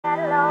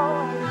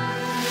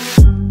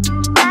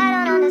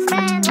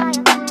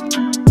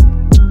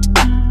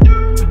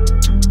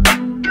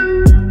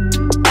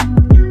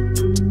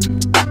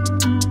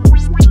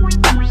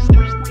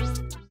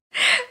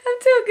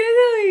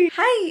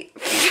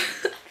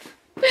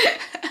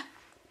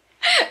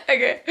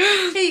Okay.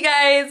 Hey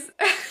guys.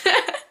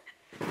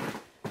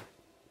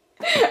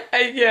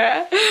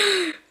 Yeah.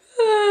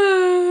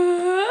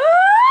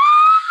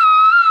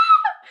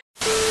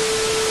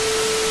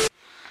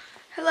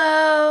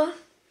 Hello.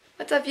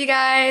 What's up, you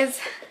guys?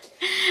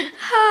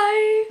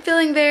 Hi.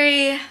 Feeling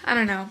very, I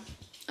don't know.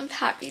 I'm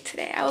happy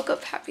today. I woke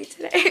up happy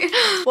today.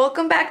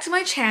 Welcome back to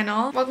my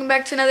channel. Welcome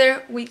back to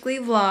another weekly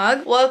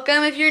vlog.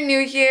 Welcome if you're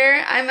new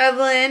here. I'm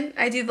Evelyn.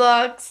 I do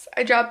vlogs.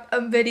 I drop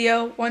a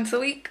video once a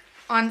week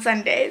on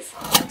Sundays.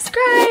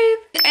 Subscribe.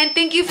 And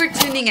thank you for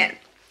tuning in.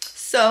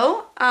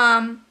 So,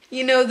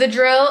 you know the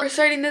drill. We're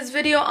starting this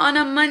video on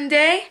a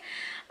Monday.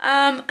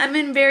 I'm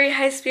in very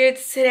high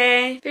spirits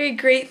today. Very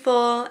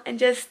grateful and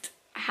just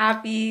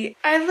happy.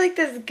 I have like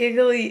this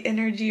giggly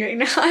energy right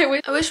now. I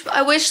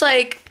wish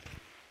like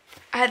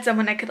I had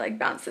someone I could like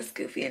bounce this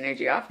goofy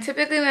energy off.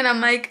 Typically when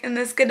I'm like in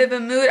this good of a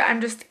mood,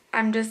 I'm just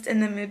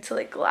in the mood to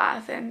like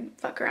laugh and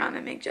fuck around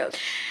and make jokes.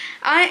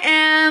 I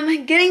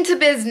am getting to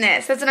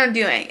business. That's what I'm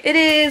doing. It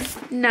is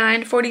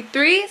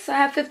 9:43, so I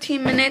have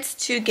 15 minutes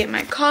to get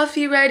my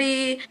coffee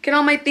ready, get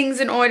all my things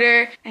in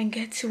order, and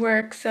get to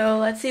work. So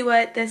let's see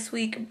what this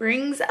week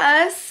brings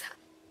us.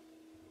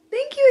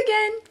 Thank you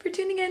again for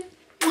tuning in.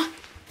 Oh,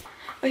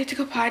 you have to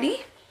go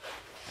potty?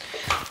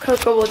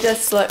 Coco will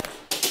just look.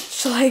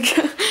 She'll like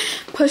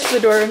push the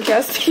door and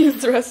has to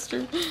use the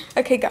restroom.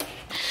 Okay, go.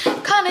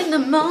 Caught in the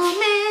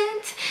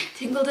moment,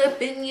 tangled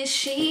up in your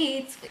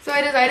sheets. So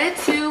I decided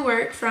to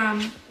work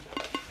from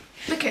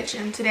the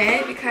kitchen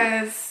today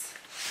because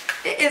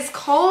it is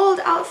cold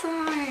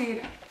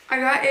outside. I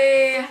got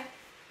a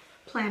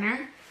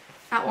planner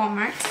at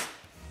Walmart.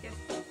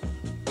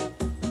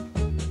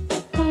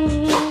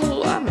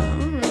 Oh, I'm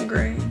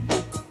hungry.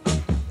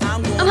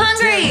 I'm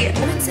hungry! I've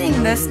been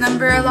saying this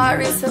number a lot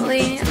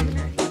recently.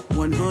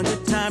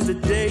 100 times a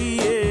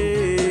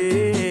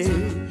day.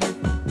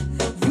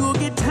 You'll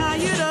get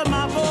tired of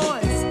my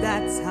voice.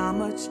 That's how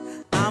much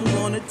I'm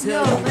gonna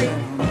tell you.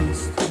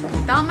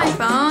 Without my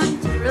phone,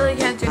 I really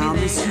can't do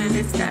anything, and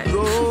it's dead.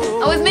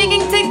 I was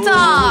making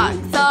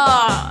TikToks, so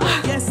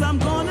yes, I'm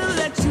gonna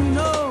let you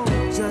know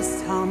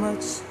just how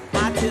much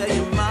I tell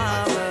you,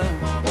 mama.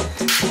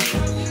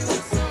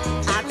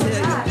 I tell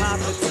you,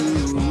 papa too.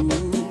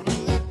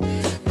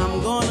 I'm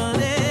gonna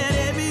let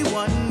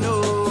everyone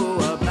know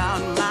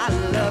about my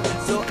love,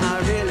 so I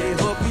really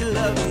hope you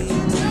love me.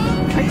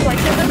 I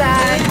collected the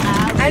bag.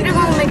 I had to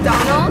go to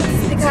McDonald's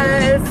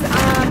because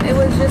it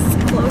was just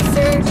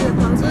closer to the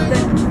post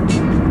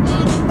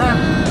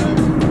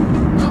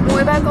I'm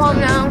way back home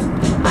now.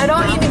 I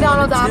don't eat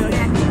McDonald's often,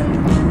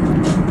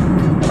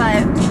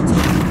 but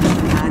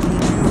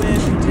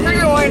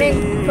trigger warning,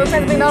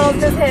 sometimes McDonald's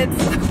just hits.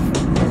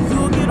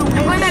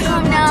 I'm going back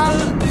home now.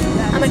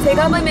 I'm gonna take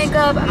off my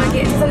makeup. I'm gonna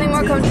get into something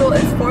more comfortable.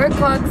 It's 4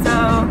 o'clock, so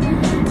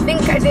I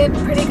think I did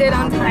pretty good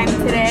on time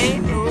today.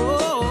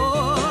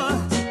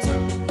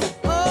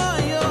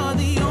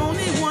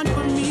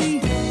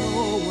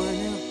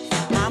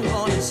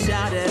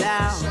 Shout it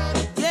out,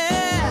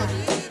 yeah,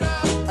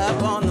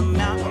 up on the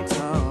mountain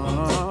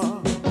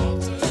top.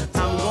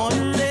 I'm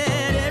gonna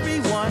let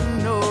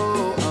everyone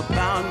know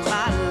about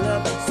my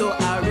love, so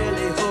I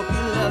really hope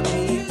you love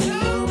me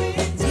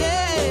too.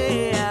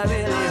 Yeah, I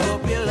really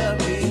hope you love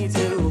me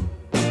too.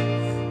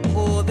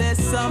 Oh, there's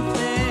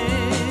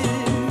something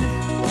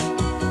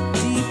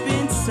deep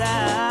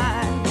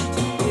inside,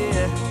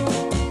 yeah,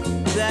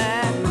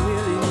 that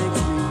really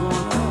makes me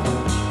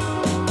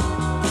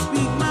wanna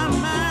speak my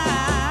mind.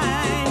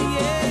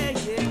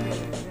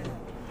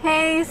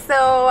 Hey,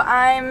 so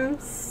I'm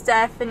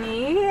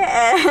Stephanie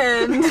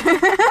and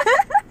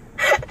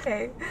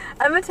okay,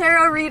 I'm a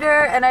tarot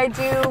reader and I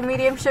do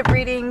mediumship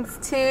readings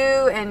too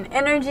and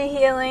energy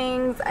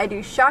healings. I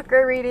do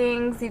chakra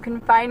readings. You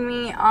can find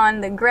me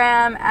on the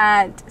gram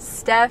at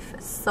Steph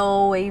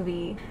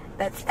Soulwavy.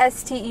 That's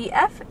STEFSOULWAVY.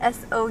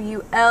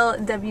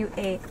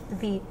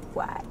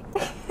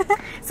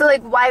 So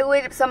like, why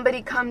would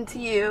somebody come to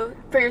you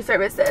for your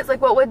services?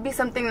 Like, what would be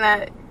something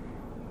that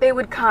they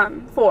would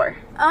come for?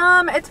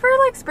 It's for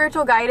like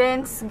spiritual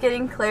guidance,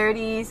 getting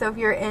clarity. So if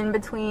you're in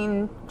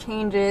between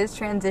changes,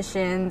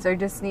 transitions, or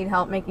just need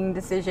help making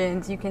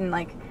decisions, you can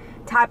like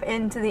tap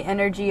into the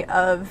energy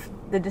of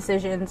the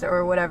decisions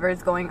or whatever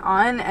is going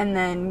on and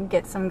then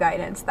get some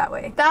guidance that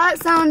way.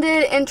 That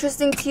sounded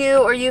interesting to you,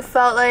 or you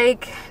felt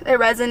like it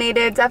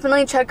resonated,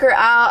 definitely check her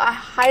out. I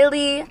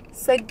highly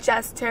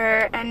suggest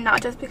her, and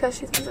not just because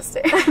she's my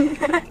sister.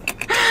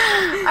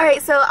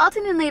 Alright, so I'll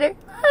tune in later.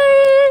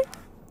 Bye!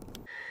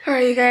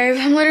 Alright, you guys,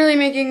 I'm literally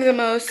making the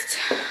most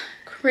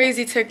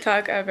crazy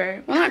TikTok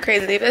ever. Well, not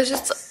crazy, but it's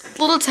just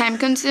a little time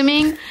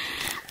consuming.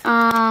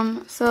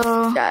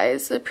 So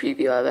guys, the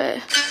preview of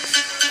it.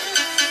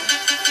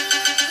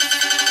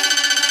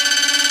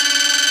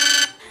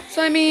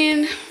 So I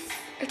mean,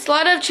 it's a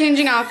lot of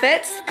changing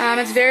outfits.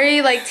 It's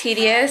very like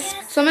tedious.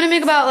 So I'm gonna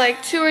make about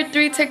like 2 or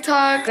 3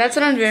 TikToks. That's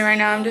what I'm doing right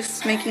now. I'm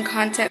just making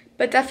content.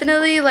 But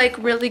definitely like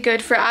really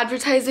good for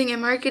advertising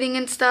and marketing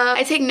and stuff.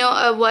 I take note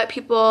of what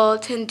people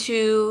tend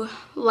to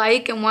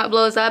like and what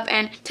blows up,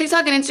 and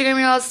TikTok and Instagram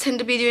Reels tend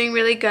to be doing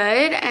really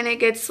good, and it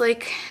gets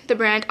like the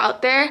brand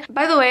out there.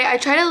 By the way, I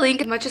try to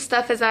link as much of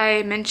stuff as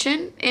I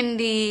mention in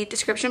the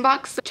description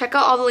box, so check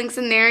out all the links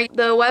in there.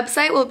 The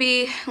website will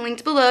be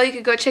linked below. You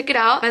could go check it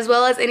out, as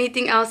well as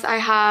anything else I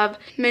have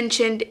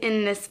mentioned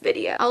in this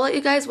video. I'll let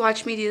you guys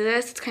watch me do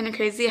this. It's kind of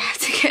crazy. I have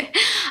to get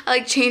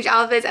like change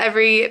outfits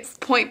every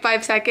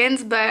 0.5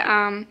 seconds, but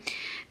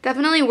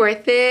definitely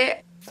worth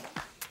it.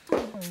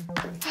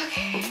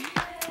 Okay.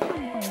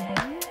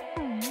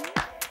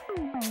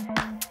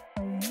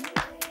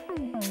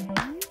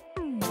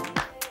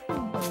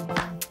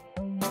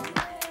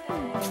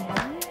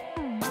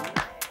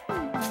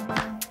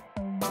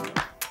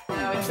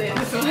 I would say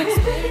this one.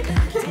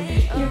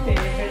 Your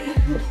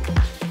favorite.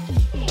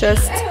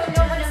 Just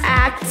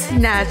act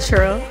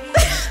natural.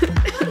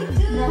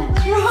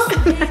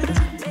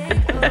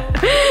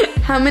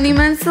 How many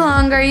months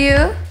along are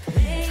you?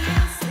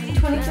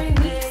 23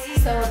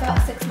 weeks, so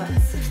about 6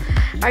 months.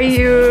 Are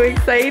you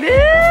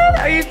excited?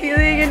 Are you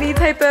feeling any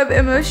type of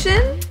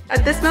emotion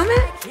at this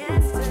moment?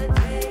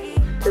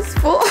 Just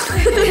full.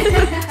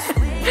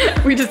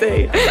 We just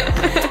ate.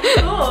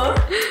 Cool.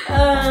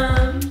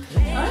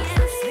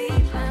 Honestly,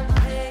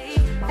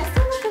 I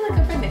still look like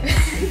a pregnant.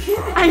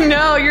 I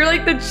know, you're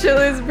like the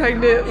chillest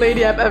pregnant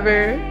lady I've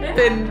ever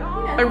been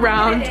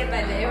around. Day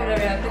by day,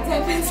 whatever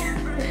happens.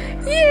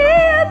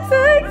 Yeah, I'm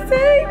so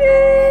excited.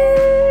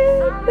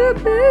 The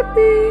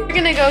baby. We're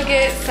gonna go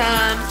get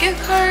some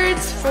gift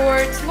cards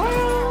for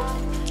tomorrow,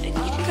 and you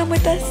can come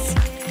with us.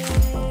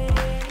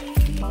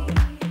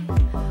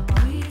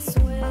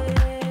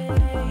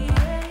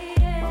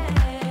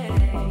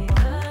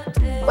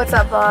 What's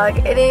up,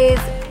 vlog? It is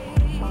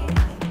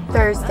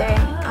Thursday.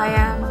 I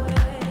am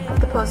at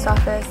the post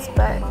office,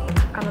 but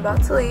I'm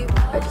about to leave.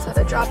 I just had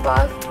to drop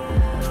off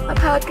a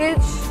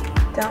package.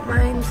 Don't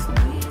mind.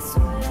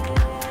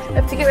 I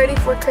have to get ready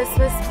for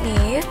Christmas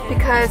Eve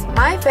because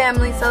my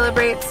family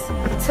celebrates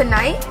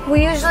tonight.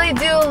 We usually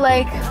do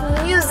like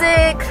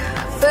music,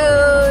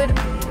 food,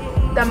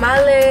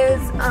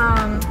 tamales,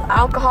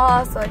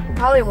 alcohol, so like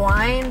probably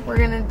wine. We're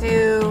gonna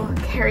do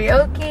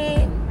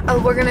karaoke.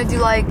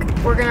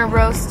 We're gonna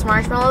roast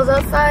marshmallows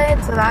outside,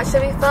 so that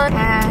should be fun.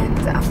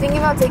 And I'm thinking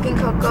about taking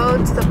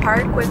Coco to the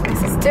park with my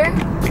sister.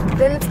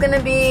 Then it's gonna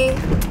be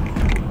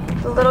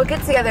a little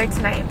get together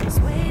tonight.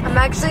 I'm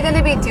actually going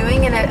to be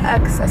doing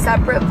a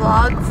separate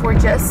vlog for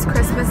just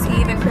Christmas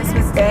Eve and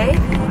Christmas Day.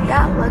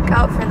 Yeah, look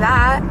out for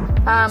that.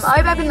 I'll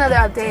be back with another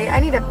update.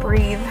 I need to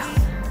breathe.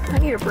 I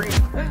need to breathe.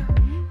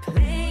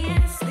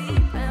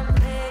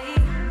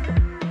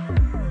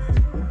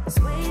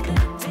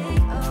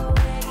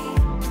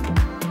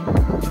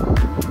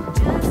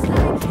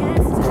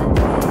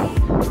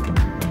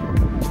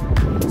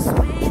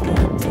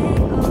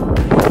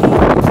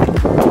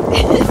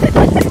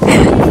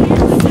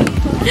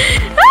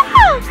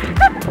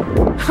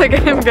 Look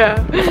at him go.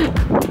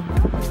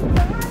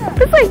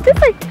 This way.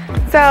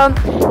 So,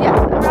 yeah,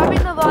 I'm wrapping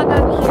the vlog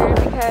up here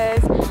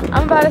because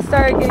I'm about to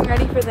start getting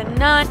ready for the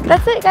nun.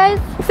 That's it, guys.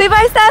 Say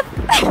bye, Steph.